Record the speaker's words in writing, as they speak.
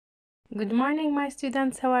Good morning, my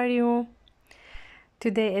students. How are you?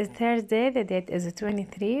 Today is Thursday. The date is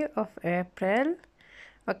 23 of April.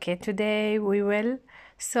 Okay, today we will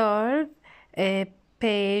solve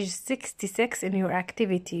page 66 in your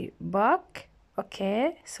activity book.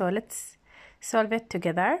 Okay, so let's solve it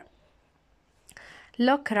together.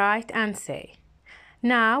 Look, write, and say.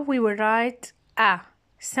 Now we will write a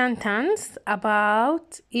sentence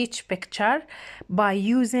about each picture by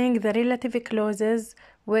using the relative clauses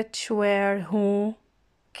which, where, who.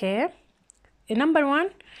 Okay. Number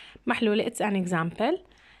one, محلولة, it's an example.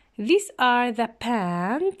 These are the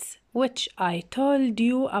pants which I told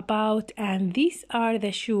you about, and these are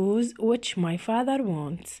the shoes which my father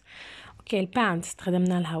wants. Okay, البانتس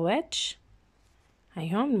استخدمنا لها which.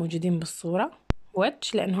 هيهم موجودين بالصورة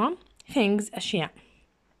which لأنهم things أشياء.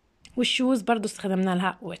 والشوز برضو استخدمنا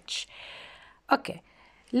لها which. Okay,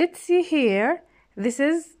 let's see here.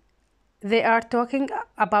 They are talking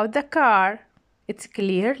about the car. It's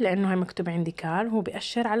clear لأنه هي مكتوب عندي car. هو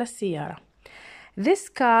بيأشر على السيارة. This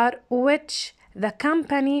car which the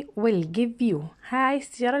company will give you. هاي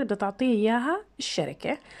السيارة اللي بتعطيه إياها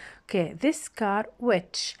الشركة. Okay, this car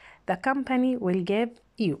which the company will give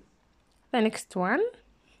you. The next one.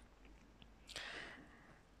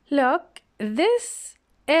 Look, this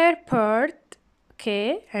airport.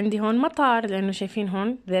 Okay, عندي هون مطار لأنه شايفين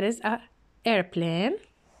هون there is a airplane.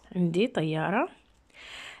 عندي طيارة.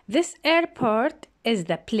 This airport is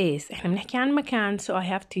the place. احنا بنحكي عن مكان, so I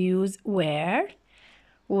have to use where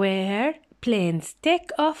planes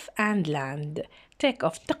take off and land. take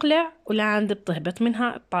off تقلع وland بتهبط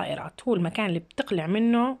منها الطائرات. هو المكان اللي بتقلع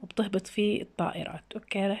منه وبتهبط فيه الطائرات.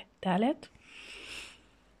 اوكي, ثالث.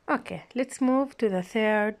 Okay, let's move to the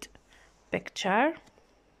third picture.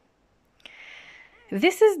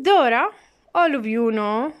 This is Dora. All of you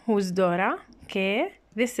know who's Dora. Okay,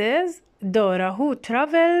 this is Dora who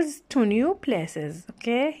travels to new places.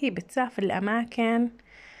 Okay, هي بتسافر لأماكن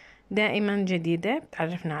دائما جديدة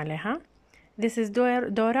بتعرفنا عليها. This is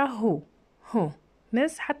Dora who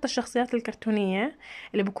بس حتى الشخصيات الكرتونية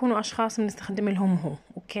اللي بيكونوا أشخاص بنستخدم لهم هو.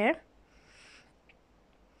 Okay,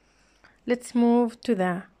 let's move to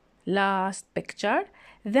the last picture.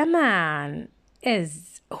 The man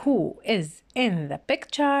who is in the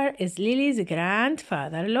picture is Lily's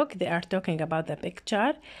grandfather. Look, they are talking about the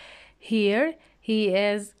picture. Here he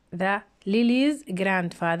is the Lily's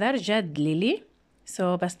grandfather, جد ليلي.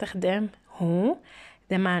 So بستخدم who.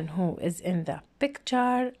 The man who is in the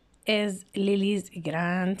picture is Lily's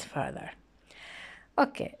grandfather.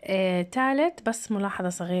 اوكي, ثالث بس ملاحظة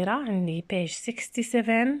صغيرة عندي page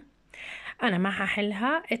 67. أنا ما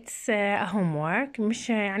ححلها. It's a homework.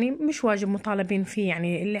 مش واجب مطالبين فيه.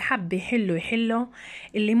 يعني اللي حب يحله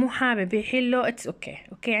اللي مو حابب يحله it's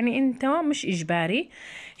okay. يعني أنت مش إجباري.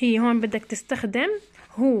 هي هون بدك تستخدم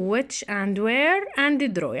who, which and where and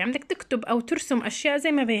draw. يعني بدك تكتب أو ترسم أشياء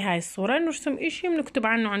زي ما في هاي الصورة. نرسم إشي بنكتب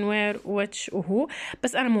عنه عن where, which وهو.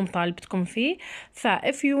 بس أنا مو مطالبتكم فيه.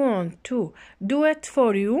 if you want to do it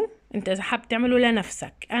for you, أنت إذا حاب تعمله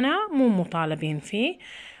لنفسك, أنا مو مطالبين فيه.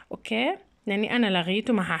 اوكي, يعني انا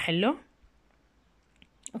لغيته ما هحله.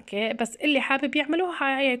 اوكي, بس اللي حابب يعمله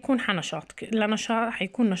حيكون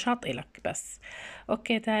حيكون نشاط إلك بس.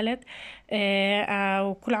 اوكي, ثالث.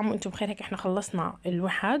 وكل عام وانتم بخير. هيك احنا خلصنا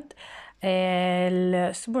الوحد.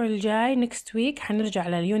 الاسبوع الجاي next week حنرجع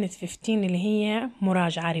لليونت 15 اللي هي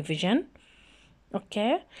مراجعة ريفيجن.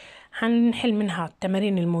 اوكي, حنحل منها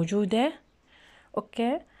التمارين الموجودة.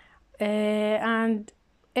 اوكي, and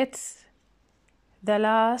it's the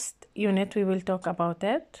last unit we will talk about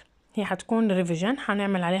it. هي حتكون revision,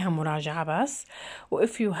 حنعمل عليها مراجعة بس. و if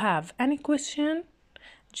you have any question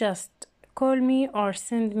just call me or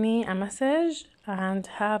send me a message and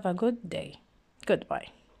have a good day.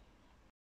 Goodbye.